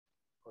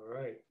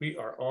right, we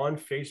are on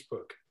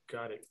Facebook.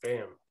 Got it.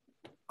 Bam.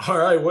 All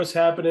right, what's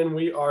happening?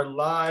 We are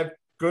live.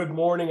 Good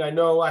morning. I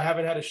know I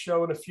haven't had a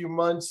show in a few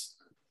months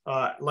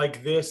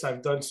like this.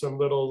 I've done some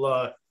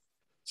little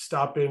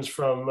stop-ins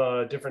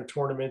from different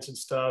tournaments and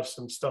stuff,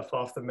 some stuff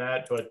off the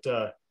mat,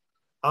 but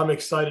I'm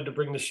excited to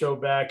bring the show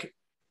back.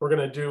 We're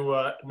going to do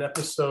an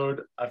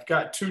episode. I've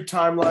got two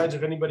timelines.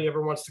 If anybody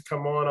ever wants to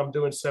come on, I'm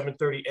doing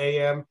 7:30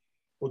 a.m.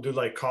 We'll do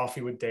like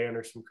coffee with Dan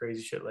or some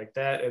crazy shit like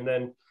that. And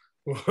then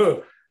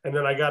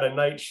I got a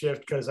night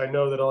shift because I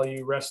know that all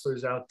you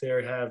wrestlers out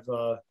there have,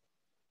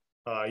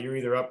 you're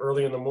either up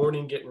early in the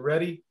morning getting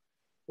ready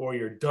or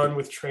you're done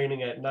with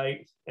training at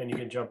night and you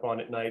can jump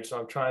on at night. So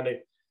I'm trying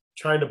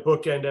to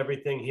bookend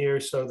everything here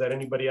so that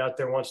anybody out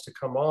there wants to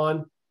come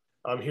on,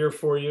 I'm here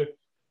for you.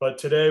 But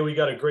today we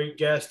got a great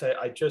guest.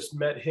 I just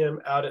met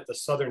him out at the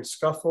Southern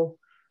Scuffle.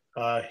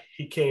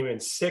 He came in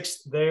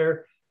sixth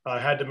there.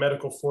 Had the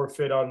medical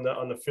forfeit on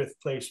the fifth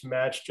place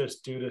match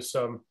just due to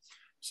some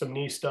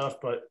knee stuff,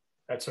 but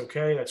that's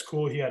okay. That's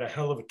cool. He had a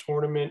hell of a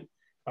tournament.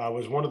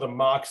 Was one of the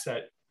mocks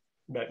that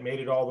made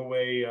it all the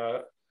way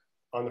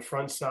on the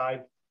front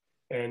side,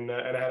 and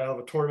had a hell of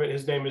a tournament.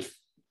 His name is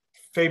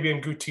Fabian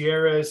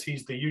Gutierrez.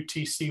 He's the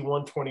UTC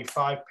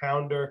 125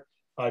 pounder.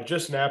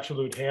 Just an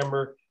absolute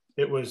hammer.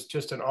 It was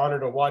just an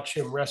honor to watch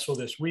him wrestle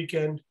this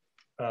weekend.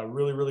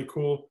 Really, really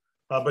cool.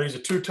 But he's a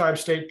two-time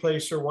state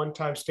placer,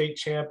 one-time state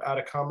champ out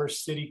of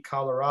Commerce City,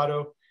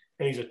 Colorado.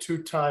 And he's a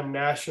two-time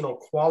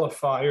national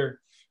qualifier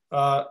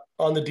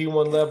on the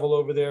D1 level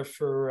over there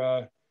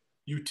for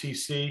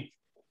UTC.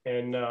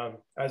 And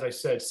as I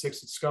said,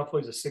 sixth at Scuffle.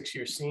 He's a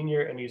 6-year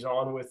senior, and he's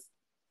on with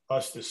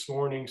us this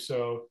morning.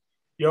 So,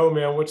 yo,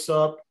 man, what's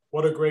up?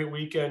 What a great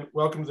weekend.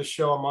 Welcome to the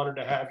show. I'm honored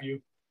to have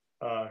you.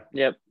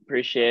 Yep,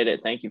 appreciate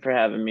it. Thank you for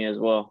having me as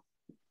well.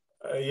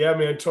 Yeah,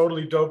 man,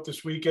 totally dope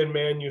this weekend,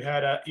 man. You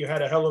had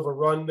a hell of a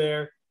run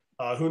there.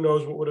 Who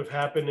knows what would have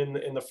happened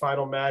in the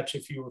final match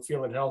if you were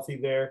feeling healthy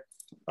there.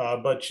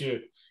 But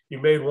you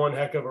made one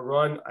heck of a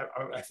run.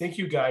 I think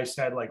you guys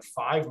had like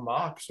 5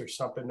 mocks or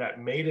something that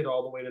made it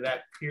all the way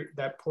to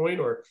that point,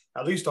 or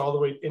at least all the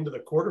way into the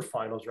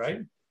quarterfinals,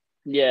 right?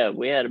 Yeah,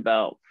 we had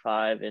about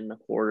 5 in the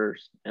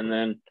quarters, and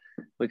then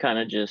we kind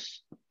of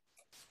just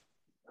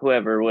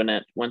whoever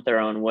went their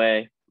own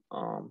way.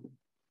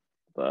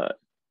 But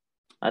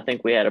I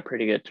think we had a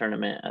pretty good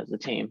tournament as a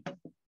team.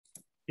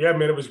 Yeah,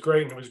 man, it was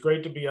great. And it was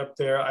great to be up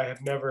there. I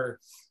have never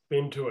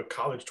been to a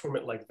college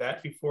tournament like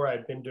that before.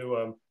 I've been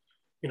to,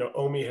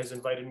 Omi has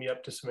invited me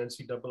up to some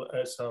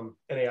NCAA, some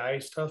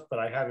NAIA stuff, but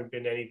I haven't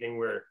been to anything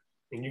where,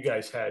 you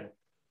guys had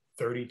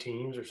 30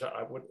 teams or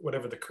something,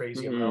 whatever the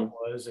crazy amount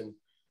was. And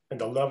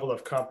the level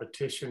of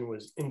competition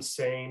was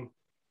insane.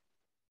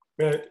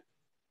 Man,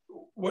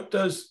 what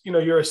does,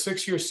 you're a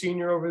 6-year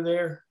senior over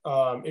there.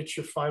 It's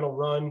your final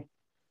run.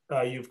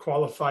 You've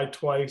qualified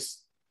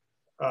twice,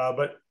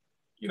 but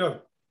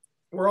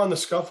we're on the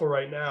Scuffle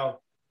right now.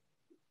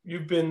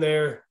 You've been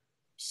there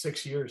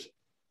 6 years.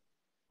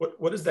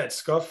 What does that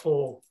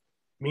Scuffle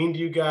mean to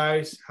you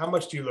guys? How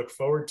much do you look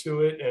forward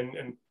to it,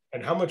 and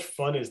how much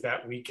fun is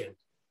that weekend?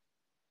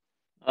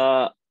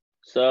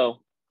 So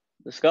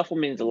the Scuffle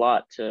means a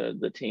lot to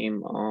the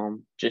team.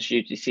 Just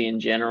UTC in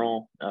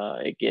general.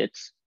 It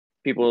gets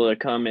people to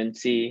come and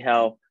see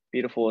how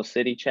beautiful a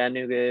city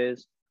Chattanooga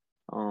is.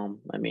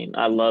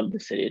 I love the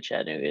city of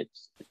Chattanooga.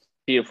 It's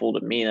beautiful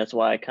to me. That's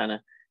why I kind of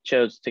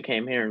chose to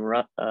came here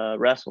and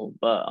wrestle.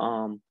 But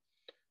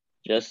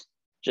just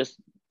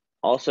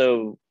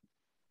also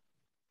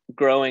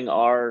growing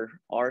our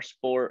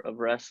sport of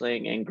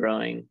wrestling and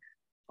growing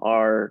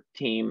our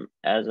team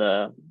as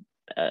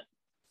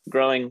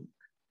growing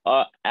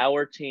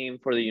our team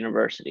for the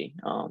university.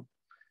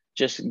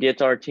 Just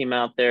gets our team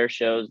out there,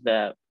 shows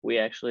that we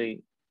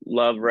actually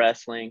love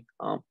wrestling,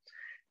 and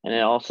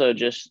it also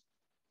just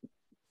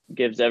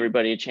gives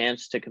everybody a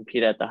chance to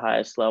compete at the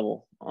highest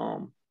level.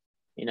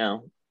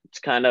 It's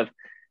kind of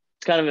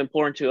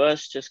important to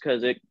us just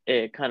because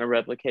it kind of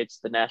replicates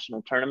the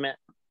national tournament.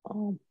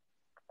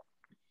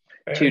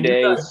 2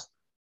 days.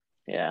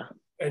 Yeah.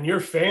 And your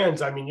fans,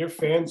 your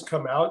fans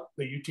come out,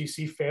 the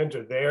UTC fans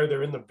are there,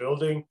 they're in the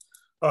building.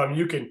 When a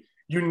UTC,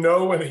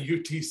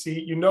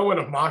 when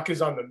a mock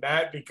is on the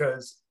mat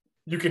because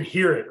you can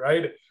hear it,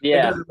 right?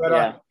 Yeah.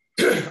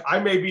 I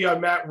may be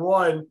on mat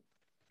 1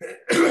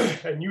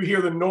 and you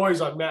hear the noise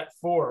on mat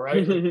 4,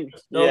 right?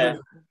 Yeah.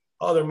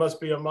 There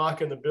must be a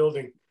mock in the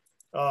building.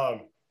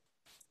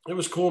 It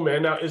was cool,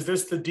 man. Now, is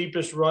this the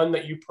deepest run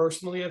that you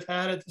personally have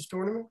had at this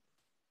tournament?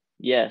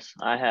 Yes,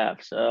 I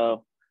have.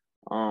 So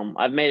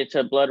I've made it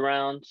to blood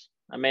rounds.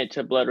 I made it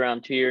to blood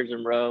round 2 years in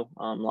a row.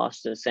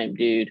 Lost to the same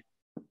dude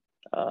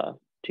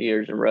 2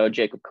 years in a row,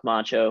 Jacob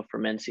Camacho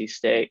from NC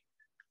State.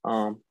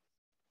 I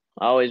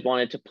always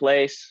wanted to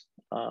place,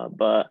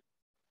 but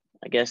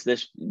I guess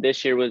this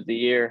year was the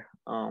year.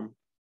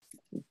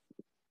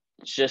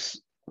 It's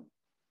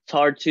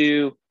hard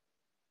to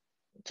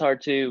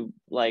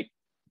like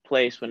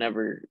place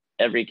whenever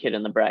every kid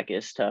in the bracket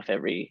is tough.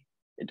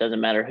 It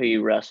doesn't matter who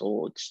you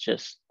wrestle. It's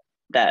just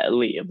that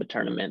elite of a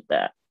tournament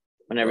that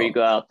whenever you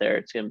go out there,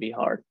 it's going to be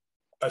hard.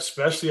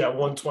 especially at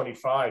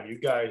 125. You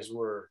guys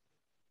were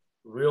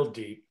real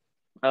deep.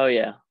 Oh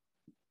yeah.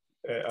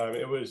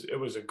 It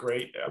was a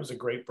great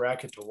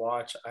bracket to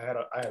watch. I had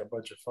a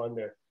bunch of fun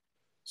there.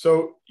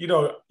 So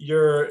you're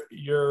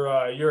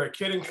a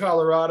kid in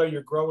Colorado.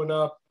 You're growing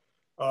up.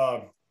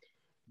 Um,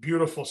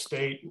 Beautiful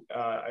state.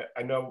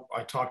 I know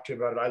I talked to you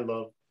about it. I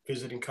love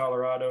visiting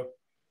Colorado.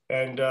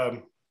 And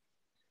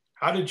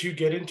how did you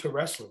get into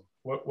wrestling?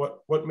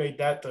 What made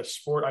that the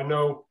sport? I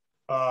know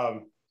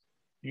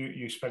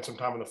you spent some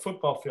time on the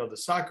football field, the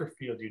soccer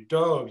field. You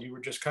dove. You were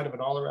just kind of an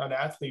all around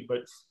athlete.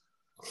 But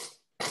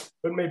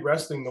what made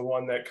wrestling the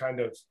one that kind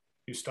of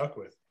you stuck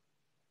with?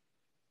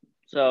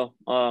 So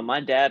my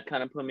dad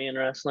kind of put me in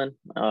wrestling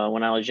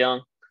when I was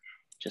young,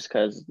 just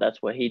because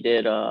that's what he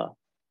did.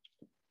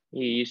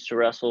 He used to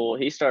wrestle.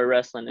 He started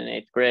wrestling in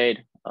 8th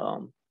grade.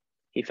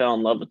 He fell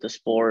in love with the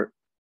sport.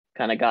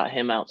 Kind of got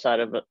him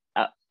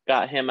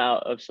got him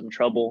out of some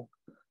trouble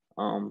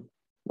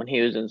when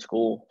he was in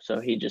school. So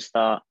he just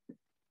thought,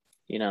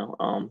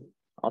 I'll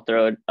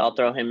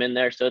throw him in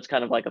there. So it's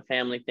kind of like a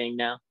family thing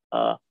now.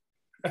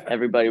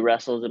 Everybody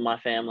wrestles in my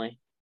family.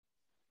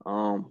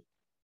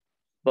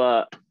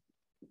 But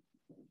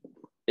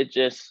it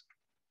just,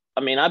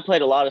 I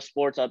played a lot of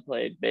sports. I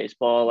played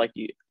baseball, like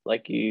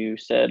you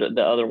said,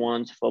 the other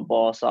ones,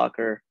 football,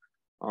 soccer.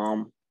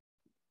 The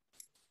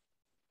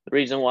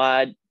reason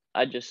why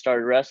I just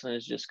started wrestling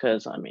is just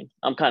because,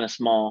 I'm kind of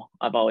small.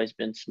 I've always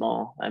been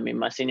small.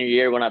 My senior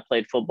year when I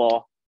played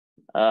football,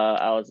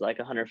 I was like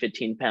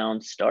 115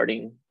 pounds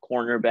starting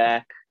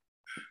cornerback.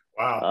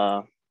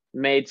 Wow.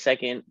 Made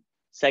second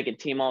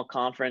team all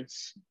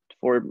conference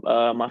for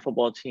my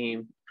football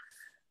team.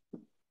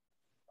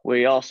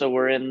 We also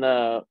were in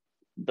the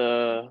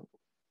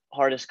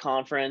hardest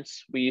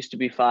conference. We used to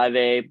be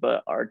 5A,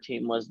 but our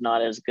team was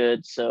not as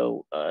good,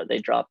 so they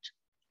dropped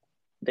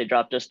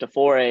us to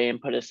 4A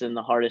and put us in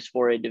the hardest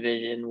 4A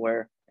division,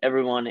 where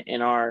everyone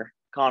in our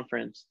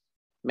conference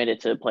made it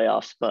to the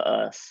playoffs but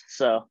us.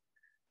 So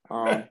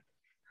I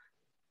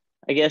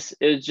guess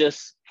it was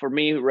just, for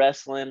me,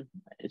 wrestling,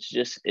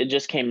 it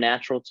just came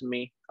natural to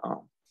me.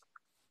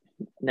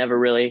 Never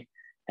really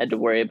had to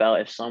worry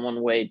about if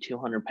someone weighed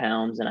 200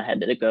 pounds and I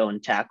had to go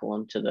and tackle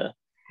them to the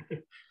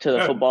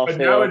football but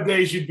field.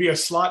 nowadays you'd be a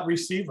slot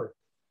receiver.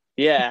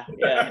 Yeah,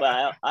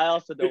 but I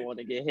also don't want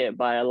to get hit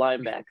by a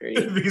linebacker.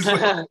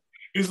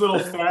 these little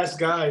fast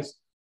guys.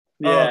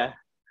 Yeah.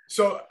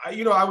 So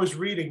I was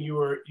reading you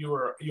were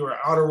an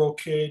honor roll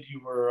kid.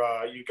 You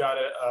got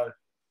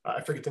I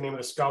forget the name of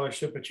the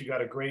scholarship, but you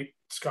got a great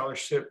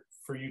scholarship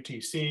for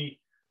UTC.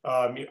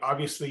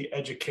 Obviously,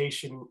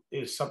 education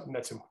is something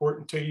that's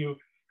important to you.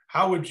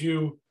 How would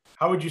you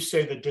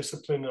say the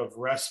discipline of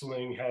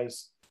wrestling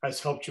has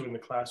helped you in the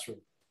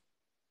classroom?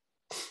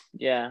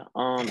 Yeah.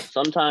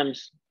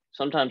 Sometimes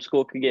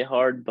school could get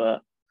hard,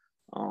 but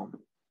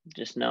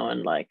just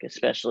knowing, like,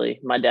 especially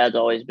my dad's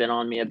always been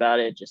on me about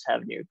it, just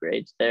having your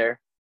grades there.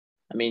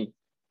 If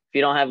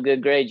you don't have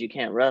good grades, you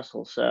can't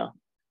wrestle. So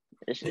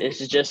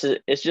it's just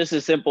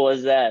as simple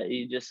as that.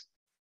 You just,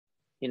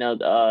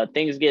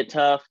 things get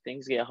tough,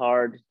 things get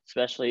hard,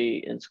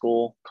 especially in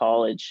school,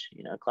 college,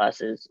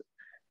 classes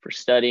for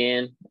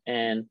studying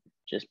and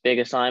just big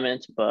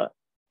assignments. But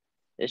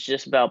it's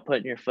just about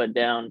putting your foot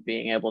down,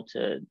 being able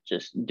to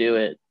just do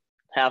it.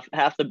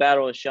 Half the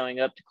battle is showing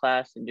up to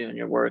class and doing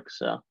your work.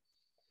 So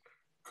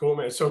cool,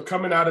 man. So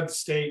coming out of the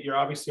state, you're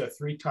obviously a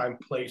 3-time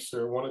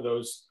placer. One of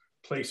those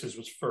places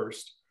was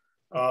first.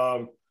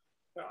 I'm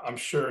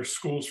sure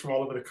schools from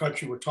all over the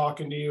country were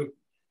talking to you.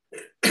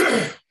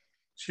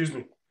 Excuse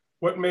me.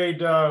 What made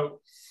UTC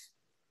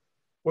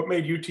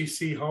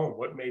home?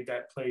 What made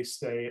that place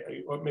say?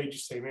 What made you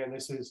say, "Man,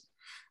 this is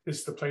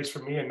the place for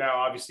me"? And now,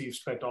 obviously, you've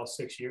spent all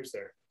 6 years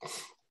there.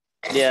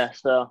 Yeah.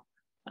 So,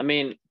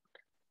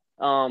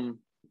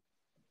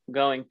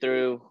 going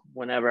through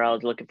whenever I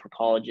was looking for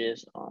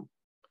colleges,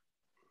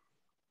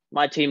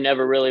 my team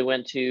never really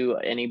went to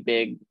any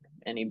big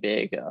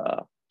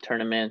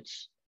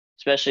tournaments,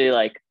 especially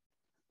like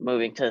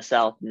moving to the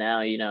South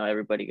now.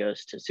 Everybody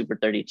goes to Super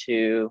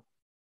 32,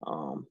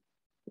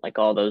 like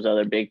all those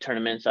other big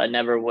tournaments. I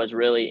never was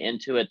really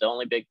into it. The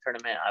only big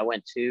tournament I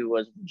went to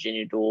was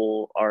Virginia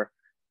Dual, our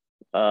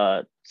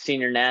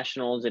senior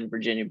nationals in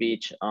Virginia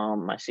Beach.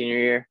 My senior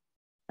year,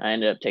 I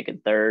ended up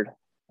taking third,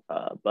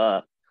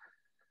 but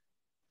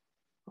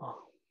I'm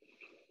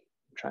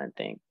trying to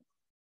think.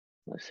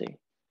 Let's see.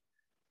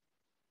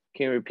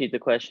 Can you repeat the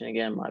question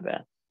again? My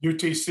bad.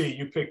 UTC.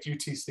 You picked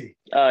UTC.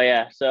 Oh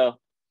yeah. So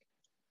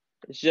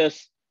it's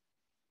just,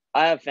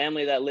 I have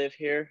family that live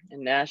here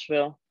in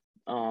Nashville.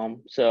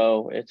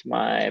 So it's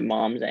my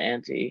mom's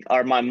auntie,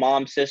 or my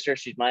mom's sister.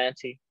 She's my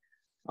auntie.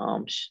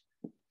 It's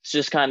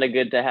just kind of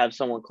good to have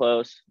someone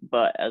close,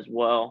 but as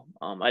well,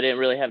 I didn't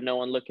really have no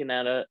one looking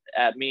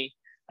at me.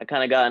 I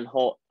kind of got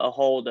a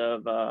hold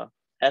of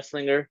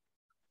Esslinger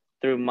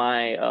through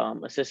my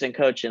assistant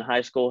coach in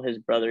high school. His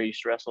brother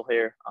used to wrestle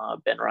here,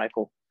 Ben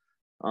Reichel.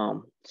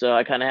 So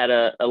I kind of had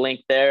a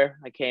link there.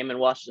 I came and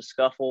watched the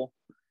scuffle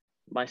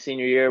my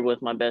senior year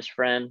with my best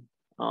friend.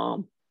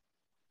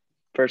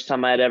 First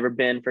time I had ever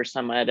been, first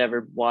time I had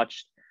ever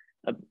watched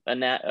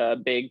a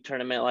big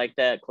tournament like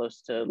that,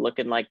 close to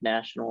looking like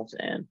nationals.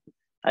 And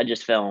I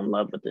just fell in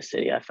love with the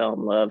city. I fell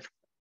in love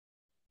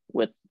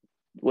with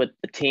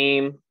the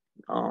team.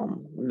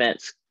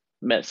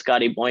 Met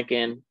Scotty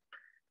Boykin.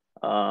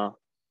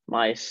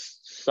 My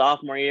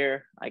sophomore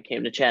year, I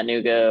came to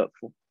Chattanooga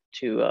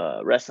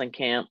to wrestling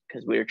camp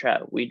because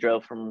we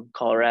drove from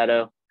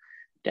Colorado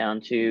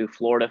down to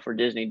Florida for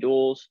Disney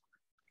Duels.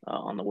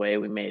 On the way,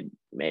 we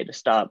made a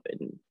stop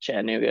in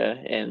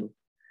Chattanooga, and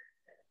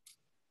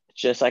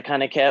just I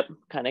kind of kept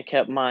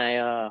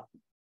my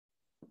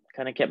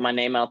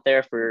name out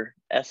there for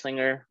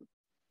Esslinger.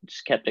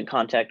 Just kept in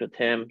contact with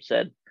him.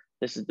 Said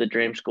this is the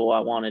dream school I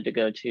wanted to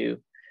go to.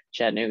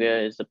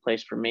 Chattanooga is the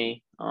place for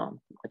me. I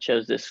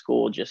chose this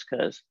school just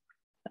because,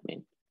 I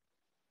mean,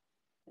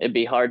 it'd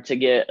be hard to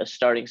get a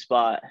starting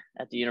spot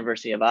at the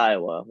University of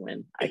Iowa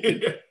when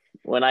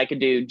I could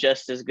do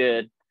just as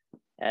good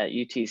at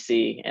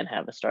UTC and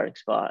have a starting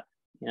spot.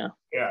 Yeah,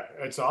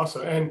 it's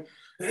awesome. And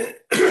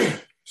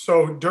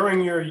so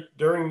during your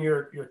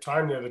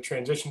time there, the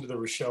transition to the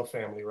Rochelle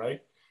family,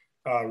 right?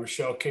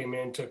 Rochelle came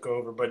in, took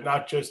over, but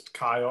not just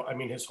Kyle. I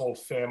mean, his whole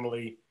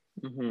family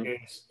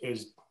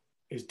is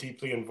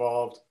deeply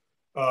involved.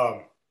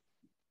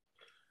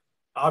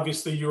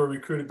 Obviously, you were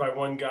recruited by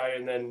one guy,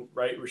 and then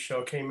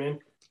Rochelle came in.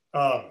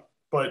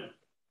 But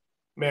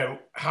man,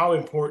 how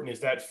important is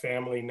that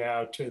family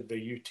now to the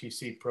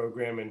UTC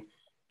program?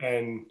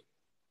 And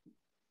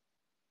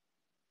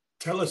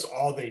tell us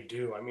all they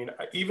do. I mean,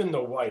 even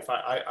the wife.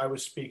 I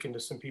was speaking to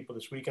some people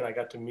this weekend. I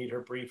got to meet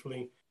her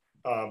briefly,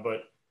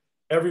 but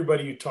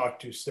everybody you talk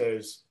to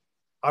says,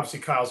 obviously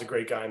Kyle's a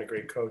great guy and a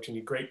great coach,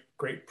 and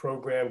great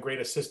program, great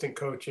assistant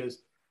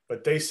coaches.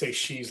 But they say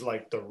she's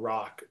like the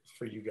rock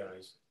for you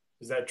guys.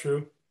 Is that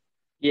true?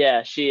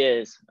 Yeah, she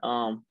is.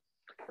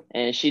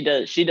 And she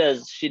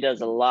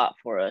does a lot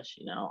for us,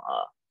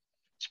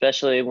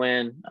 especially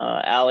when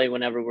Allie,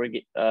 whenever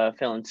we're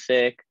feeling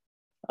sick,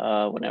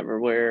 whatever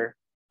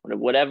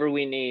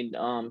we need,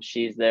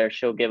 she's there.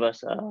 She'll give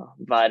us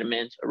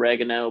vitamins,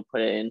 oregano,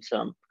 put it in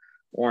some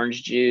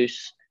orange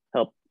juice,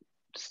 help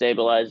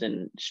stabilize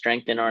and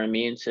strengthen our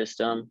immune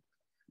system.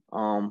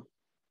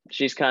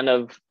 She's kind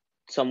of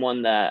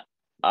someone that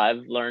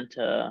I've learned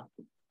to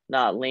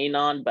not lean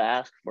on, but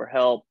ask for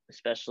help,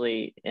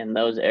 especially in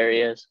those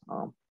areas.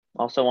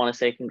 Also want to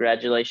say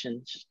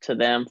congratulations to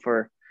them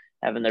for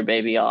having their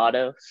baby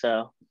Otto.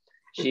 So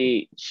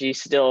she's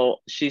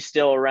still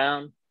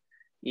around,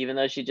 even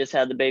though she just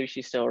had the baby.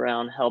 She's still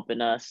around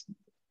helping us.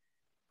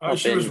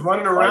 She was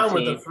running around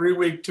with a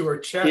 3-week to her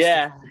chest.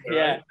 Yeah,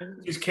 right?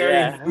 She's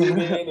carrying food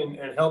in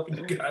and helping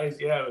you guys.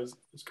 Yeah, it was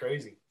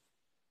crazy.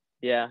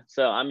 Yeah.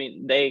 So I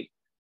mean, they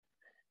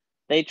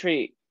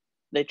treat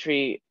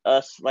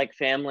us like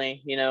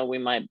family. We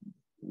might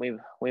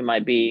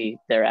be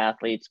their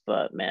athletes,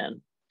 but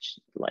man,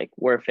 like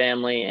we're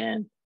family,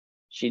 and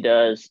she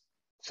does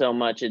so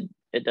much. It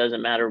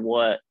doesn't matter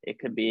what it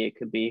could be. It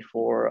could be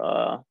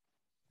for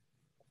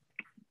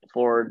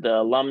the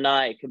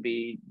alumni. It could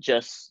be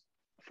just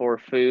for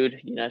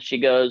food. She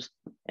goes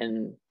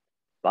and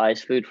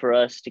buys food for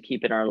us to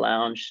keep in our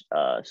lounge,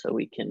 so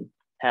we can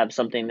have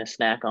something to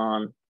snack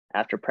on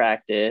after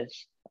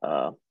practice.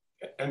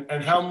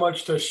 And how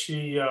much does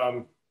she?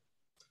 And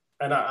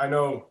I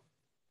know.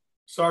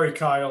 Sorry,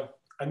 Kyle.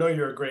 I know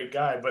you're a great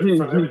guy, but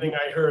from everything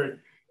I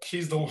heard,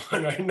 she's the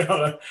one. I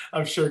know.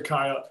 I'm sure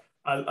Kyle.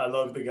 I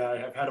love the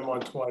guy. I've had him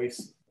on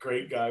twice.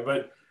 Great guy.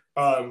 But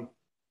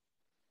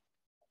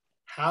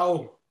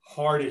how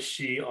hard is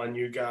she on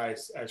you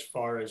guys as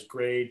far as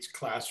grades,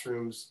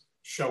 classrooms,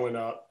 showing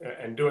up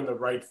and doing the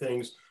right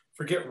things?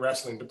 Forget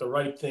wrestling, but the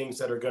right things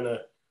that are going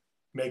to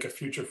make a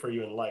future for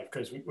you in life.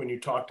 Because when you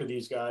talk to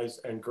these guys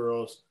and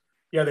girls,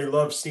 yeah, they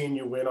love seeing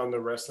you win on the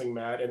wrestling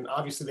mat. And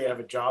obviously they have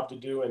a job to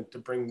do and to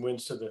bring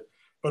wins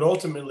but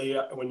ultimately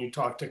when you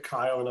talk to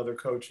Kyle and other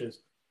coaches,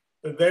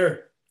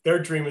 their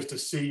dream is to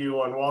see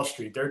you on Wall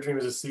Street. Their dream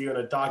is to see you in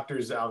a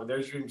doctor's outfit.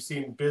 Their dream is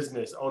seeing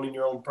business, owning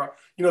your own,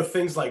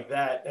 things like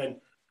that. And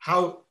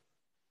how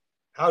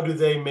do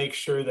they make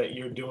sure that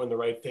you're doing the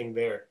right thing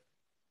there?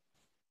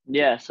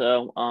 Yeah.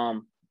 So,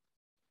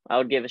 I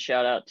would give a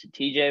shout out to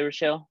TJ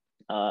Rochelle.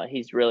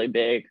 He's really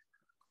big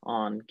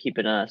on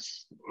keeping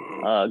us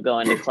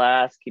going to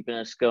class, keeping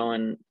us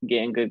going,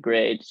 getting good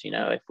grades.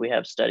 If we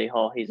have study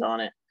hall, he's on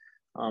it.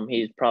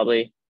 He's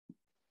probably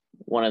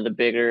one of the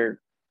bigger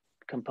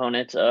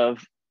components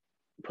of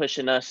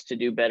pushing us to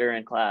do better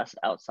in class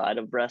outside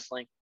of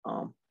wrestling.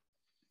 I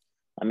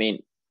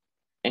mean,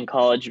 in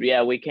college,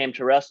 yeah, we came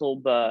to wrestle,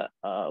 but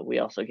we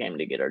also came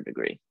to get our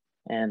degree,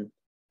 and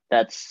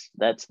that's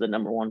the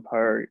number one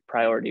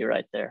priority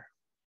right there.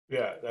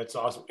 Yeah, that's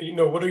awesome.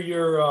 What are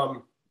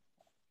your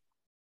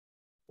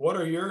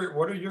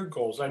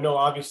goals? I know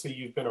obviously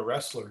you've been a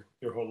wrestler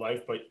your whole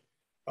life, but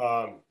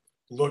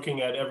looking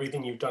at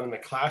everything you've done in the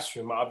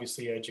classroom,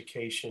 obviously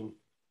education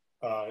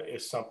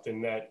is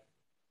something that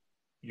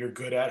you're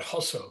good at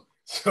also.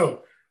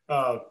 So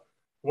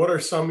what are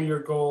some of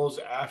your goals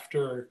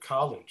after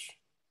college?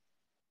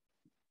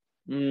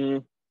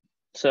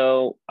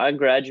 So I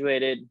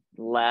graduated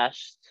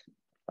last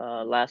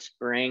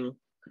spring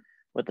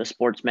with a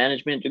sports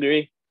management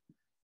degree.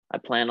 I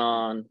plan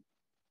on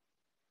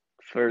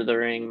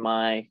furthering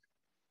my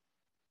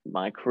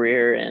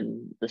career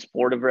in the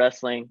sport of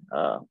wrestling.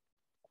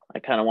 I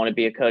kind of want to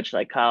be a coach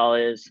like Kyle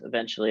is,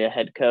 eventually a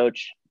head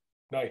coach.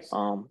 Nice.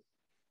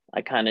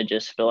 I kind of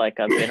just feel like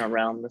I've been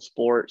around the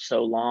sport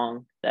so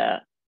long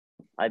that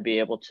I'd be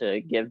able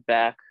to give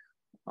back.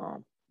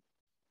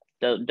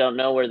 Don't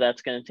know where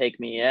that's going to take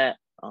me yet.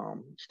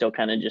 Still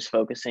kind of just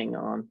focusing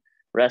on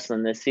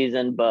wrestling this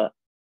season, but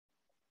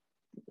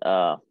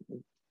I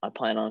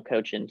plan on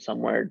coaching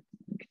somewhere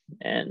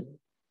and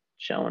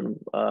showing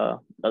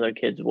other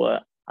kids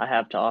what I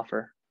have to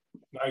offer.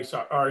 Nice.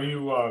 Are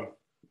you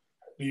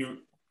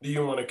do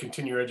you want to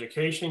continue your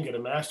education, get a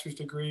master's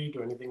degree,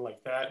 do anything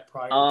like that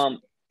prior to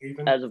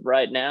leaving? As of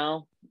right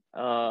now,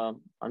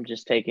 I'm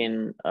just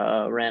taking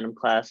random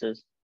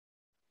classes.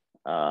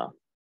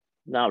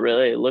 Not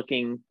really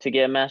looking to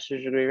get a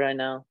master's degree right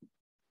now.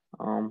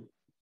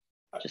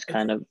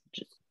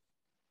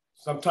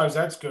 Sometimes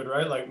that's good,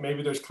 right? Like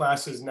maybe there's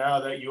classes now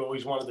that you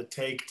always wanted to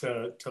take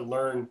to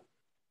learn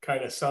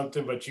kind of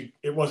something, but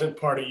it wasn't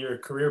part of your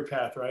career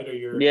path, right?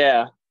 Or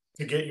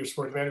to get your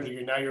sports management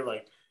degree. Now you're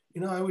like,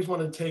 I always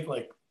wanted to take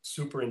like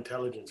super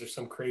intelligence or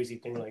some crazy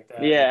thing like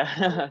that.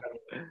 Yeah.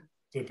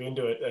 Dip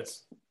into it.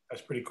 That's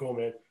pretty cool,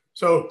 man.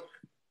 So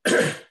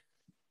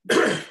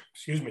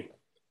excuse me.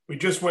 We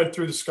just went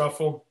through the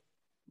scuffle.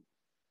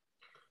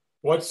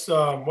 What's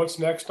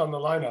next on the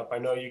lineup? I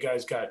know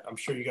I'm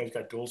sure you guys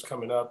got duels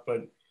coming up,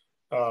 but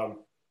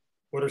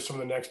what are some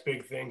of the next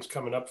big things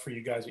coming up for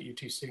you guys at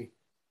UTC?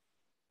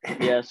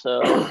 Yeah,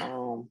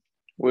 so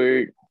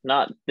we're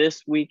not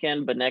this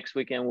weekend, but next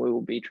weekend we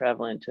will be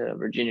traveling to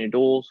Virginia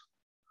duels.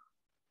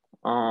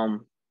 I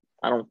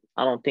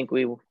don't think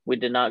we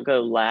did not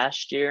go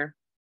last year,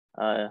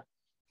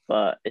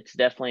 but it's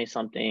definitely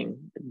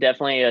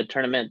a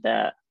tournament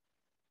that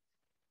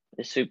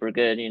is super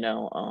good.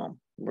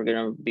 We're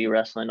gonna be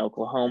wrestling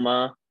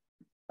Oklahoma.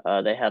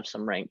 They have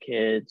some ranked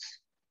kids.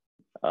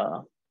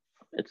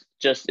 It's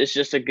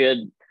just a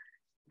good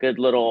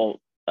little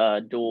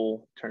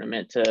dual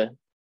tournament to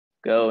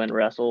go and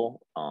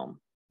wrestle.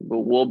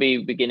 We'll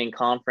be beginning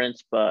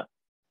conference, but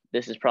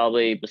this is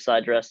probably,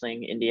 besides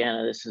wrestling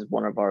Indiana, this is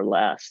one of our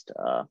last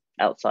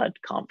outside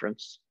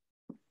conference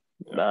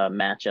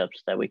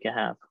matchups that we can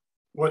have.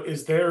 What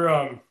is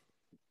there?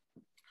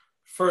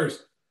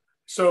 First,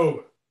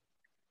 so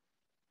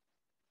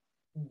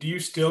do you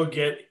still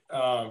get,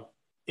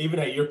 even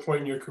at your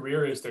point in your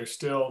career, is there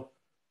still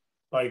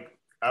like,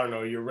 I don't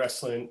know, you're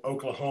wrestling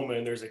Oklahoma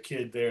and there's a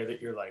kid there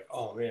that you're like,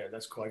 oh man,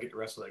 that's cool, I get to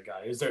wrestle that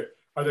guy.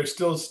 Are there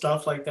still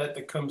stuff like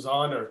that comes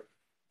on,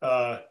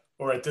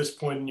 or at this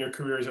point in your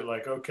career, is it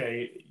like,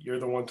 okay, you're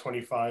the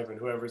 125 and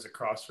whoever's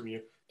across from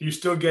you? Do you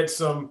still get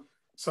some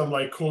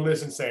like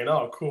coolness in saying,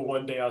 oh, cool,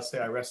 one day I'll say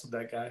I wrestled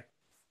that guy?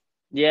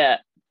 Yeah.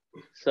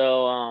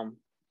 So,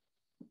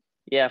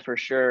 yeah, for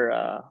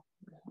sure.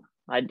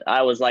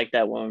 I was like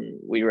that when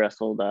we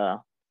wrestled the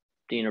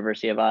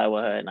University of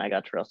Iowa and I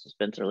got to wrestle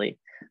Spencer Lee.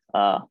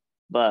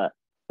 But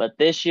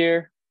this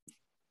year,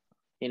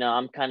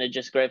 I'm kind of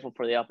just grateful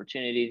for the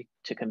opportunity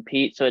to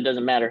compete. So it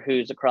doesn't matter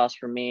who's across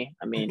from me.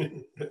 I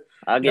mean,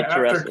 I'll get to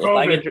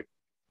wrestle.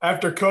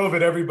 After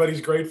COVID,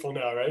 everybody's grateful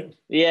now, right?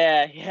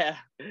 Yeah.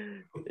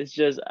 It's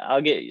just,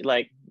 I'll get,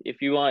 like, if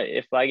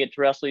I get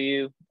to wrestle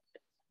you,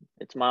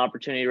 it's my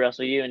opportunity to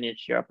wrestle you, and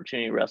it's your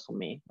opportunity to wrestle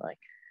me. Like,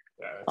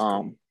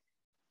 cool.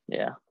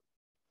 Yeah.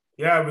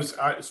 Yeah,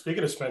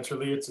 speaking of Spencer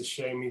Lee, it's a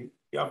shame.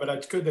 But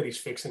it's good that he's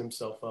fixing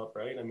himself up,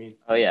 right? I mean,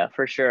 oh yeah,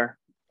 for sure.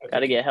 Got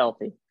to get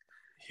healthy.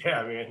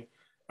 Yeah, man.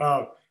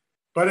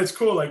 But it's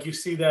cool. Like you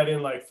see that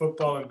in like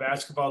football and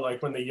basketball,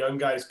 like when the young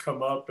guys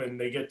come up and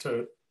they get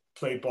to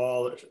play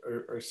ball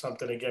or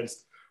something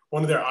against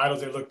one of their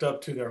idols they looked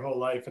up to their whole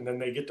life, and then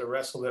they get to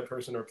wrestle that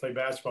person or play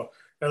basketball.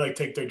 They like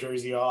take their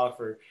jersey off.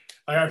 Or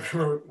I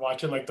remember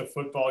watching like the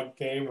football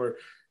game where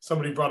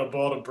somebody brought a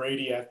ball to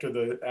Brady after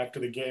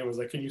the game, was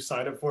like, "Can you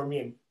sign it for me?"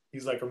 And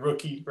he's like a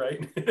rookie,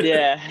 right?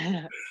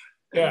 Yeah.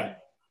 Yeah.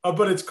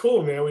 But it's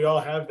cool, man. We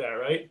all have that,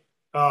 right?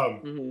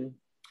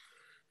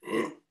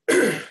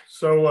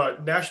 So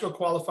national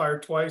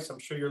qualifier twice. I'm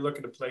sure you're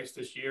looking to place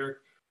this year,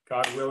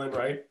 God willing,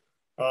 right?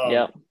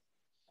 Yeah.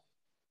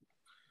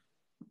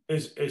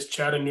 Is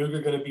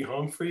Chattanooga going to be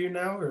home for you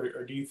now,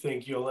 or do you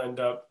think you'll end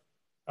up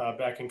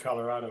back in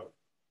Colorado?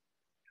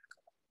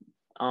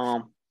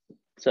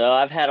 So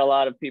I've had a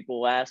lot of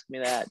people ask me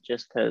that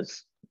just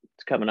because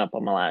it's coming up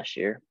on my last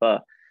year.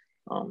 But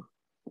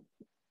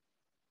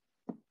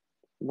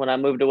when I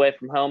moved away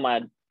from home,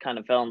 I kind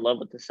of fell in love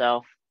with the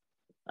South.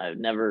 I've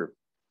never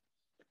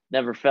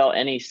felt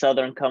any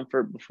Southern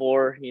comfort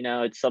before.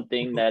 It's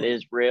something that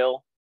is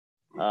real.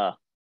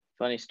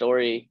 Funny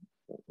story,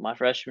 my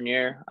freshman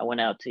year, I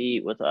went out to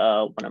eat with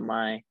one of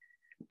my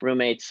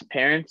roommate's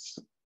parents,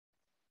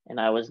 and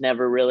I was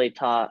never really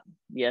taught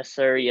yes,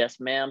 sir, yes,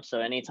 ma'am. So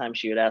anytime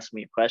she would ask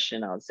me a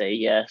question, I would say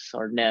yes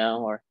or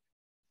no.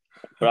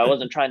 but I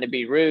wasn't trying to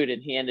be rude.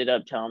 And he ended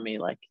up telling me,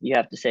 like, you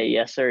have to say,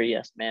 yes, sir,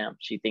 yes, ma'am.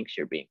 She thinks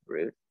you're being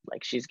rude.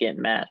 Like, she's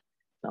getting mad.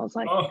 And I was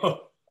like,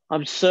 Oh,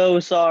 I'm so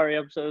sorry.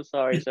 I'm so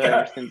sorry. So ever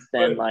yeah. since But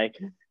then, like,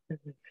 I would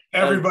say,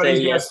 everybody's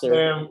yes, yes, sir.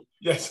 ma'am.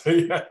 Yes,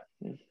 yeah.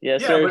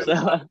 Yes, Yeah, sir. but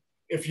So,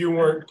 if you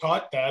weren't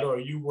taught that or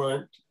you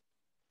weren't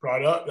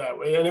brought up that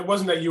way, and it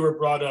wasn't that you were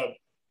brought up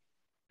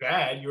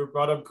bad, you were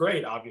brought up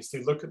great,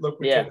 obviously. Look what you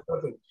yeah. ended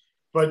up with.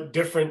 But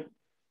different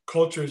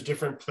cultures,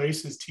 different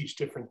places teach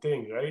different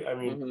things, right? I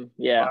mean,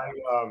 Yeah.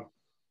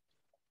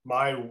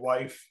 my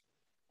wife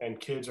and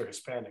kids are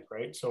Hispanic,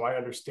 right? So I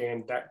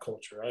understand that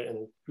culture, right?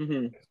 And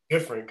it's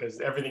different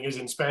because everything is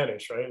in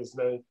Spanish, right? It's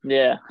no.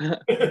 Yeah.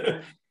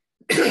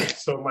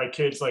 So my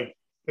kids, like,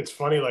 it's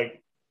funny,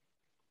 like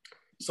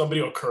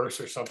somebody will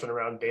curse or something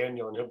around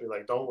Daniel, and he'll be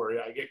like, "Don't worry,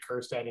 I get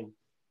cursed at in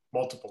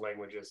multiple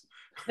languages."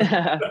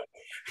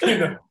 you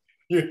know,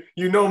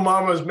 you know,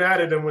 Mama's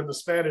mad at him when the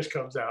Spanish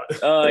comes out.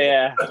 Oh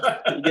yeah,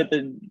 you get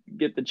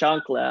the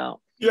chancla out.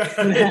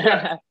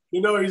 Yeah.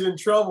 You know he's in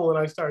trouble when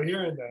I start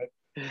hearing that.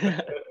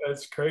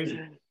 That's crazy.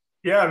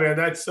 Yeah, man.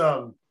 That's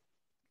I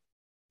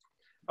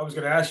was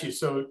going to ask you.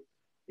 So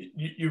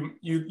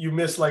you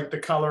miss like the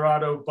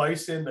Colorado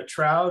bison, the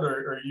trout,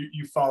 or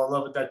you fall in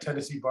love with that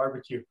Tennessee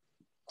barbecue?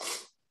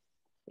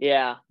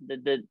 Yeah,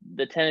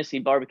 the Tennessee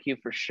barbecue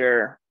for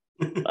sure.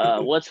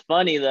 What's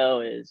funny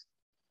though is,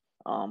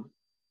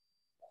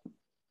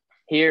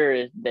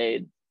 here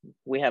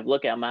we have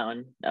Lookout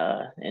Mountain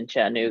in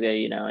Chattanooga,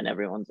 you know, and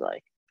everyone's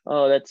like,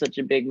 "Oh, that's such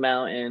a big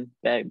mountain,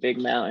 big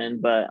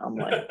mountain." But I'm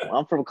like, well,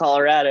 I'm from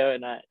Colorado,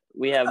 and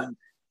we have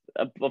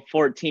a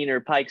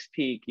 14er Pikes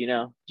Peak, you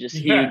know, just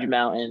huge Yeah.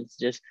 mountains,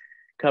 just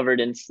covered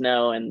in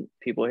snow, and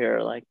people here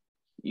are like,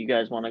 "You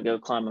guys want to go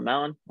climb a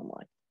mountain?" I'm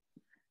like,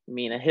 "You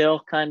mean a hill,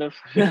 kind of?"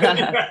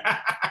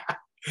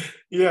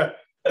 Yeah,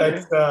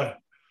 that's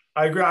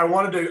I agree.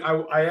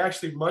 I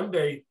actually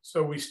Monday,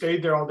 so we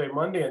stayed there all day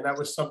Monday, and that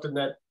was something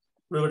that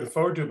we are looking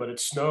forward to, but it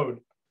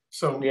snowed.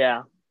 So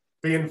Yeah,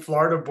 being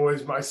Florida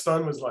boys, my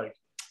son was like,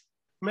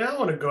 "Man, I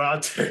want to go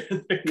out there."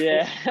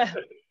 yeah.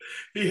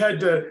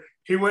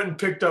 He went and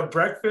picked up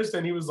breakfast,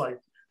 and he was like,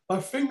 "My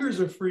fingers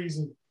are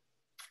freezing."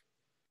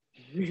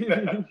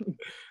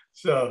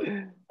 So,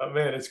 oh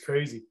man, it's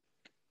crazy.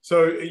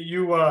 So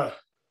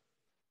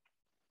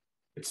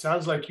it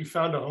sounds like you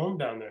found a home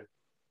down there.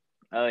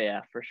 Oh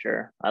yeah, for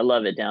sure. I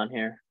love it down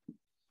here.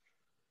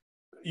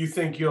 You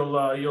think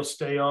you'll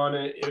stay on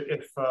it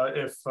if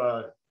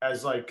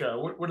as like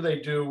what do they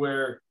do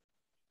where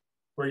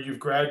you've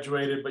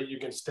graduated but you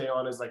can stay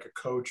on as like a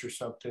coach or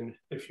something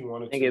if you I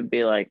wanted think to?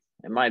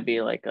 it might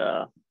be like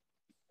I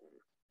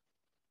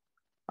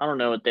don't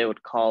know what they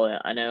would call it.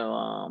 I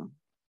know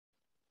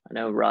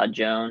Rod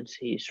Jones,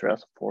 he used to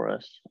wrestle for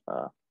us.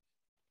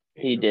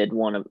 He did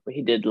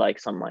like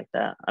something like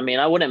that. I mean,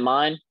 I wouldn't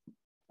mind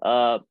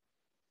uh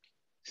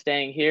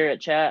staying here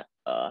at Chat,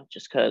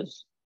 just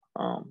because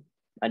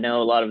I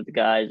know a lot of the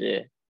guys,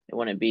 it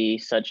wouldn't be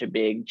such a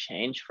big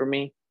change for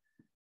me,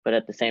 but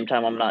at the same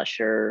time I'm not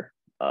sure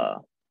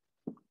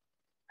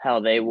how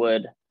they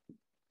would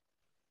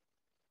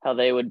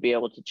be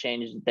able to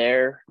change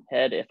their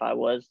head if I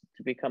was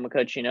to become a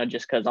coach, you know,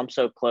 just because I'm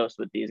so close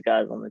with these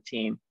guys on the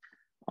team.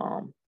 Yeah,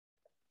 but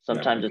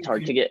Sometimes it's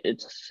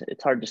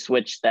hard to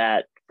switch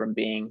that from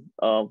being,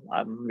 oh,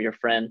 I'm your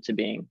friend, to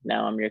being,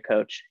 now I'm your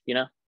coach, you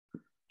know?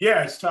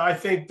 yeah, so I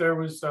think there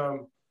was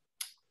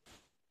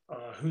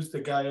who's the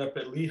guy up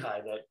at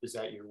Lehigh that is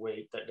at your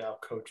weight that now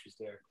coaches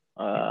there?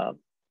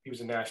 He was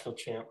a national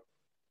champ.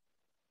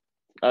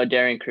 Oh,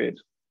 Darian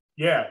Cruz.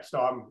 Yeah, so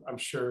I'm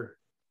sure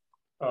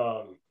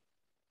I'm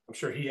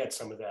sure he had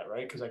some of that,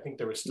 right? Because I think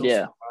there was still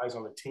Yeah. some guys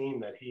on the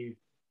team that he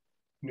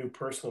knew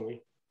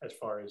personally as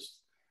far as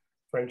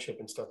friendship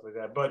and stuff like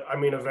that. But I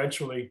mean,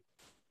 eventually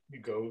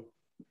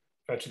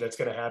that's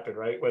going to happen,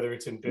 right? Whether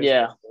it's in business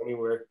Yeah. or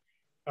anywhere.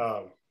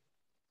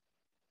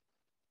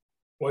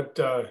 What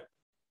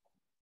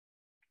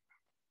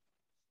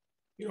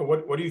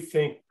what do you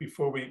think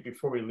before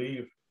we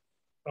leave?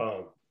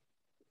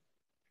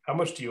 How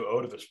much do you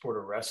owe to the sport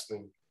of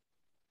wrestling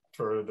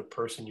for the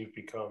person you've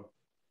become?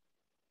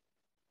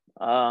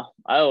 I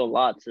owe a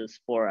lot to the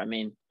sport. I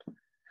mean,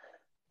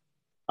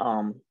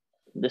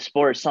 the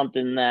sport is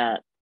something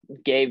that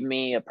gave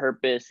me a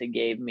purpose. It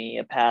gave me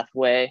a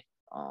pathway.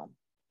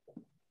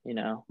 You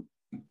know,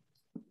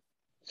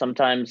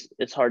 sometimes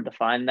it's hard to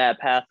find that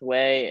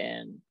pathway,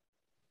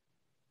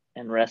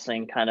 and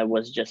wrestling kind of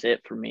was just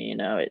it for me. You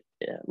know,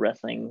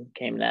 wrestling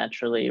came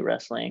naturally.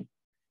 Wrestling,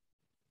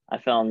 I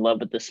fell in love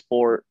with the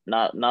sport.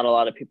 Not a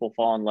lot of people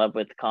fall in love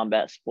with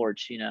combat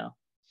sports, you know,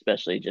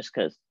 especially just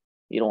because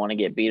you don't want to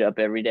get beat up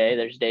every day.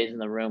 There's days in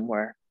the room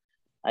where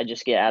I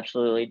just get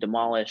absolutely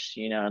demolished,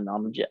 you know, and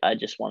I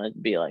just want to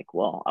be like,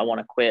 well, I want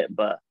to quit,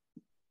 but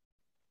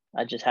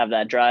I just have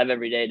that drive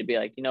every day to be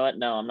like, you know what?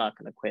 No, I'm not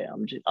going to quit.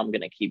 I'm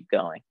going to keep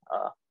going.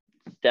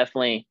 It's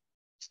definitely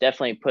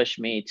pushed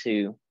me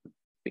to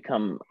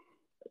become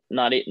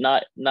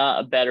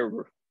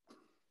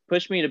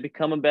push me to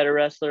become a better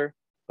wrestler,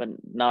 but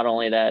not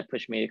only that,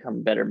 push me to become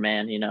a better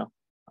man, you know.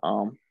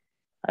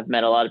 I've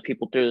met a lot of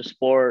people through the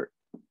sport.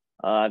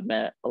 I've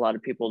met a lot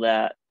of people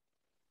that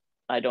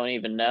I don't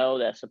even know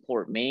that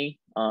support me.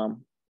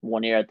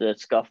 One year at the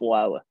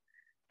scuffle,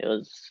 it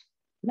was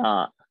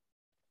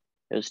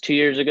 2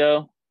 years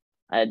ago.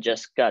 I had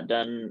just got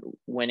done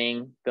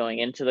winning going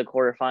into the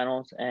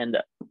quarterfinals, and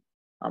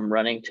I'm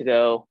running to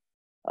go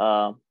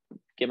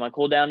get my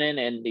cool down in,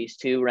 and these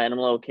two random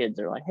little kids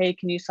are like, "Hey,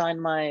 can you sign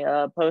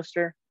my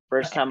poster?"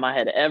 First time I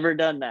had ever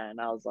done that,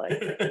 and I was like,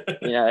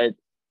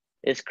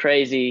 it's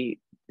crazy.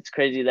 It's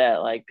crazy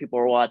that like people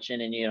are watching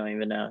and you don't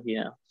even know,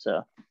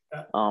 So,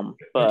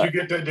 but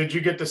did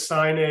you get to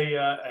sign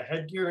a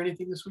headgear or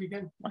anything this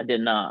weekend? I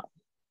did not.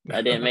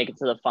 I didn't make it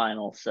to the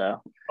final.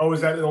 So. Oh,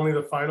 was that only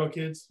the final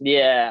kids?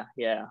 Yeah.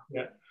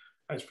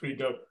 That's pretty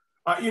dope.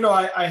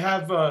 I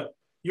have.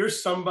 You're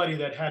somebody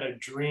that had a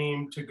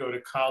dream to go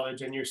to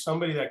college, and you're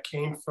somebody that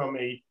came from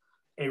a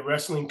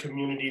wrestling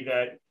community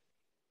that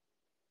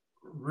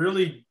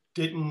really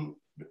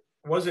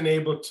wasn't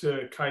able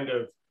to kind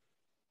of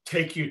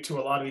take you to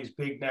a lot of these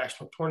big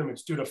national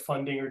tournaments due to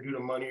funding or due to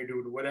money or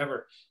due to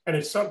whatever. And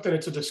it's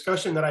a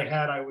discussion that I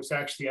had. I was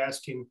actually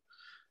asking,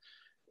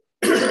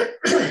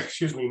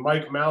 excuse me,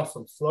 Mike Mal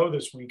from Flow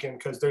this weekend,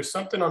 because there's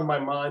something on my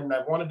mind and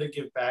I wanted to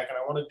give back and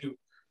I want to do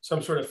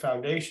some sort of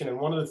foundation. And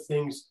one of the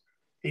things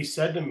he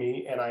said to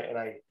me, and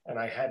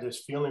I had this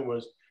feeling,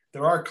 was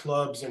there are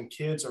clubs and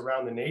kids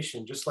around the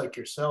nation, just like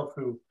yourself,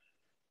 who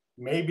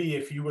maybe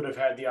if you would have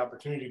had the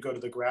opportunity to go to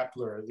the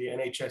Grappler, the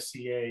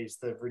NHSCAs,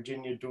 the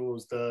Virginia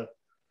Duels, the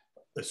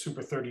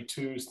Super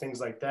 32s, things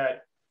like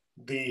that,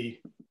 the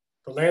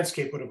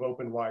landscape would have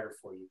opened wider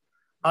for you.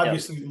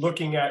 Obviously, yep.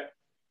 Looking at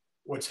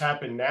what's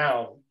happened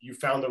now, you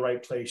found the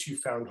right place, you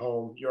found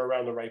home, you're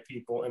around the right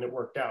people, and it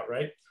worked out,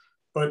 right?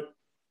 But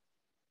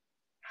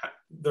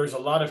there's a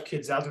lot of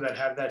kids out there that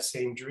have that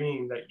same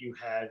dream that you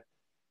had,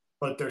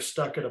 but they're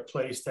stuck at a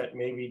place that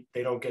maybe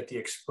they don't get the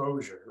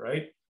exposure,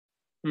 right?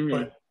 Mm-hmm.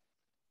 But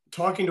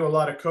talking to a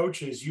lot of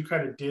coaches, you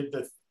kind of did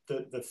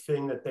the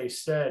thing that they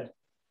said.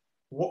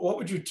 What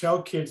would you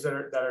tell kids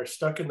that are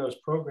stuck in those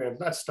programs,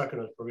 not stuck in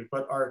those programs,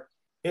 but are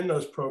in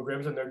those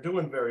programs and they're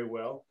doing very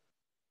well?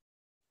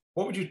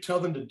 What would you tell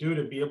them to do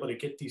to be able to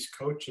get these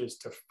coaches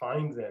to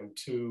find them,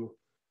 to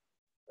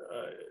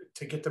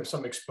get them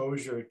some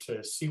exposure,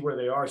 to see where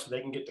they are so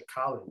they can get to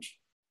college?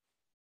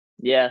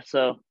 Yeah,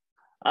 so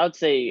I would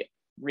say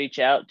reach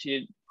out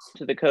to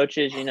the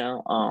coaches,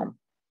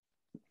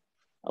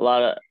 a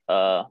lot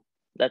of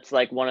that's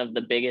like one of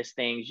the biggest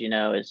things,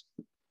 is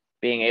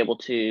being able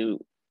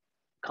to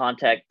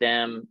contact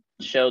them,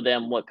 show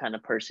them what kind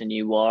of person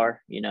you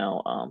are,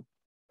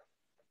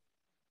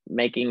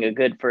 making a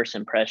good first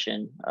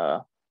impression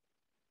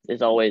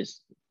is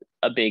always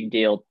a big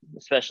deal,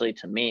 especially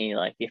to me.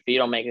 Like if you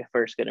don't make a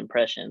first good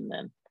impression,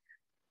 then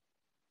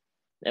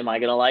am I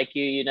gonna like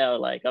you?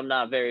 Like I'm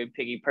not a very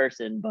picky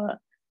person, but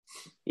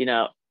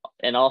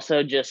and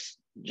also just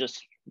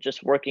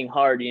working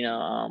hard.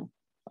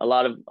 A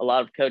lot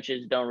of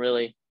coaches don't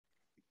really.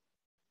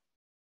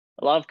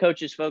 A lot of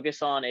coaches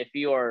focus on if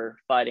you are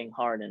fighting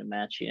hard in a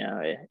match,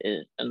 and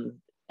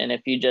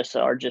if you just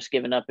are just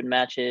giving up in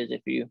matches,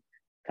 if you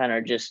kind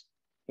of just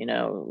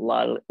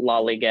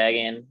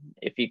lollygagging,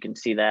 if you can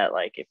see that,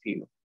 like if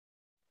you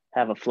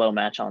have a flow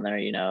match on there,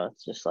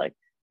 it's just like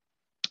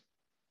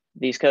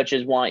these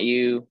coaches want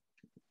a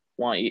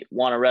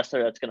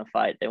wrestler that's going to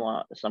fight. They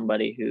want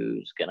somebody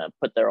who's going to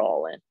put their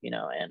all in,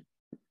 and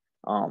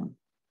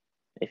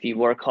if you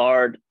work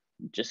hard,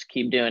 just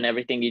keep doing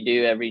everything you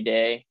do every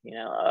day.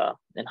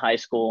 In high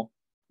school,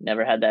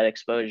 never had that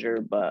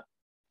exposure, but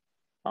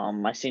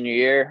my senior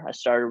year, I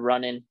started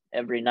running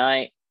every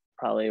night,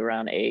 probably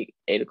around 8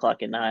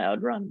 o'clock at night. I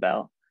would run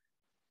about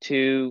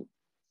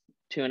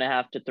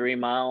 2.5 to 3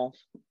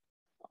 miles.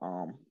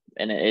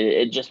 And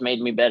it just made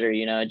me better.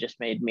 It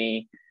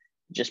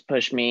just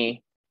pushed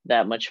me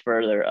that much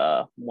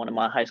further. One of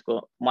my high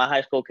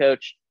school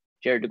coach,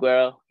 Jared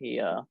DeGuerro, he's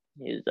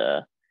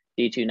a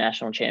D2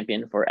 national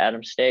champion for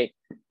Adams State.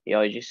 He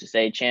always used to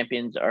say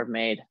champions are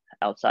made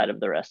outside of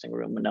the wrestling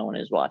room when no one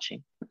is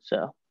watching.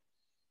 So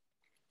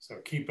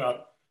keep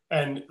up.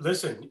 And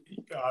listen,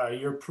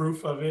 you're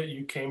proof of it.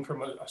 You came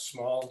from a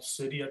small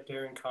city up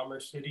there in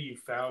Commerce City. You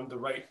found the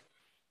right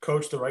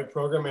coach, the right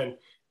program.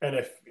 And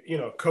if,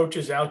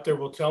 coaches out there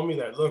will tell me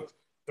that, look,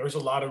 there's a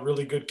lot of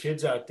really good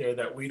kids out there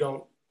that we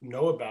don't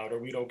know about or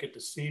we don't get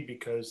to see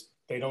because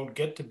they don't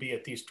get to be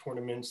at these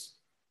tournaments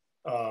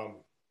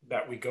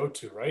that we go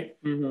to, right?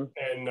 Mm-hmm.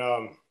 And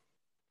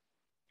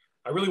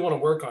I really want to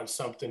work on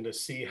something to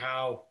see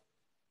how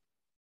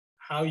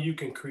you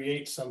can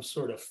create some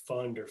sort of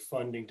fund or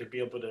funding to be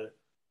able to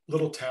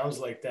little towns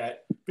like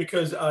that,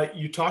 because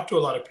you talk to a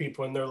lot of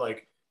people and they're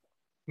like,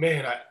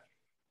 man,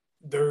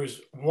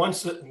 there's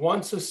once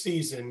a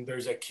season,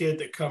 there's a kid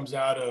that comes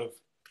out of,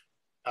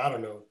 I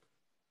don't know,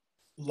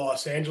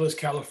 Los Angeles,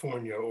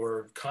 California,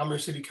 or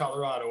Commerce City,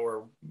 Colorado,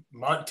 or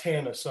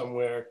Montana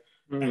somewhere,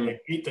 mm-hmm. and they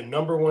beat the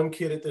number one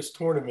kid at this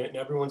tournament, and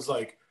everyone's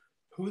like,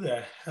 who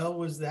the hell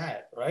was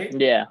that, right?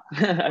 Yeah.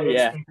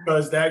 Yeah.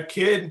 Because that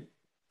kid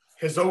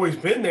has always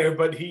been there,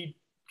 but he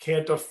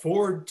can't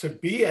afford to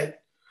be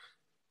at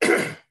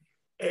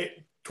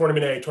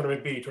tournament A,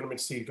 tournament B,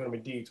 tournament C,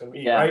 tournament D,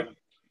 tournament E, right?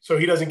 So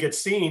he doesn't get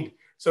seen.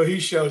 So he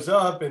shows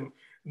up and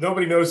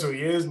nobody knows who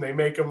he is, and they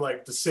make him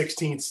like the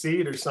 16th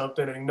seed or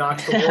something, and he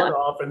knocks the one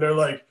off, and they're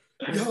like,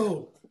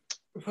 yo,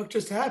 what the fuck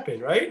just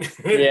happened, right?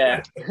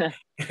 Yeah.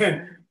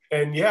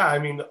 and yeah, I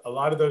mean, a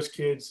lot of those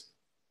kids,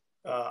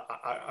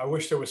 I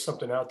wish there was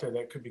something out there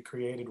that could be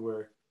created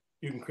where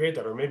you can create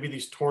that, or maybe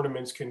these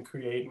tournaments can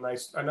create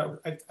nice.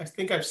 I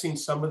think I've seen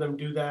some of them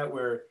do that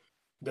where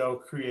they'll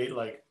create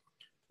like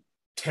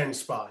 10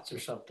 spots or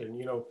something.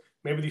 You know,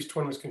 maybe these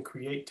tournaments can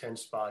create 10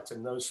 spots,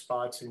 and those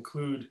spots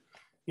include,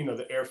 you know,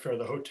 the airfare,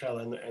 the hotel,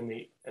 and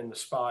the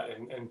spot,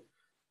 and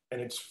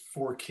it's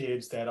for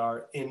kids that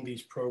are in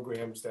these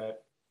programs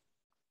that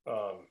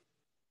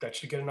that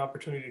should get an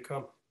opportunity to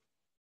come.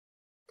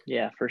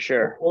 Yeah, for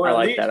sure. Or I at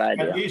like least, that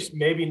idea. At least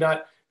maybe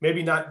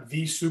not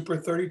the Super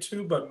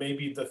 32, but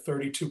maybe the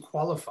 32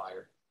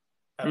 qualifier.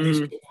 At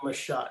least give them a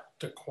shot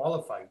to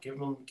qualify. Give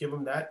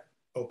them that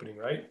opening,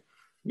 right?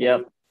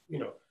 Yep. You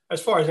know,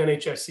 as far as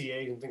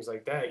NHSCAs and things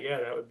like that, yeah,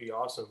 that would be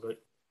awesome.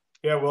 But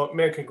yeah, well,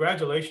 man,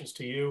 congratulations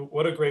to you.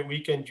 What a great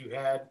weekend you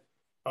had.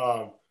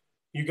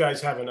 You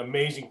guys have an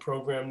amazing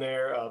program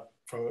there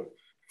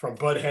from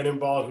Bud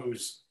Hennenball,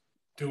 who's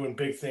doing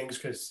big things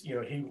because, you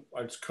know, he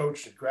was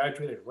coached and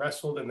graduated,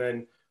 wrestled, and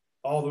then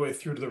all the way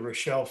through to the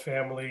Rochelle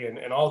family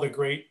and all the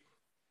great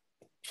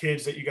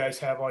kids that you guys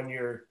have on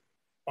your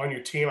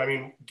team. I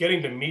mean,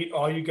 getting to meet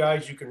all you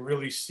guys, you can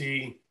really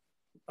see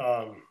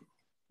that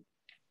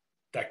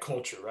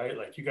culture, right?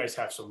 Like you guys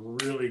have some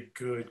really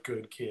good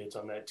kids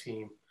on that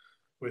team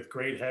with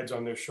great heads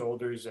on their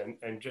shoulders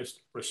and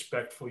just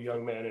respectful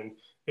young men. And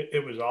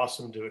it was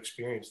awesome to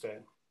experience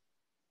that.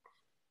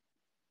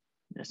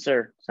 Yes,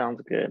 sir. Sounds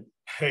good.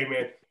 Hey,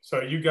 man. So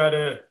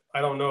I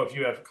don't know if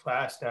you have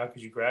class now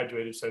because you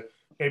graduated. So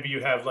maybe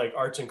you have like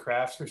arts and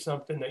crafts or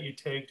something that you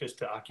take just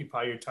to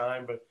occupy your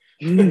time. But,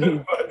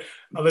 but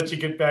I'll let you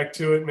get back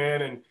to it,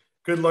 man. And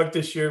good luck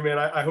this year, man.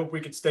 I hope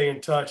we could stay in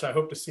touch. I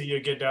hope to see you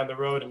again down the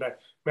road. And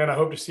I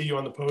hope to see you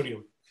on the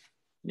podium.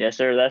 Yes,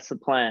 sir. That's the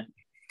plan.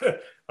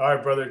 All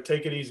right, brother.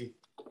 Take it easy.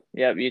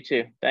 Yep, you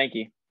too. Thank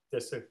you.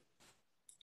 Yes, sir.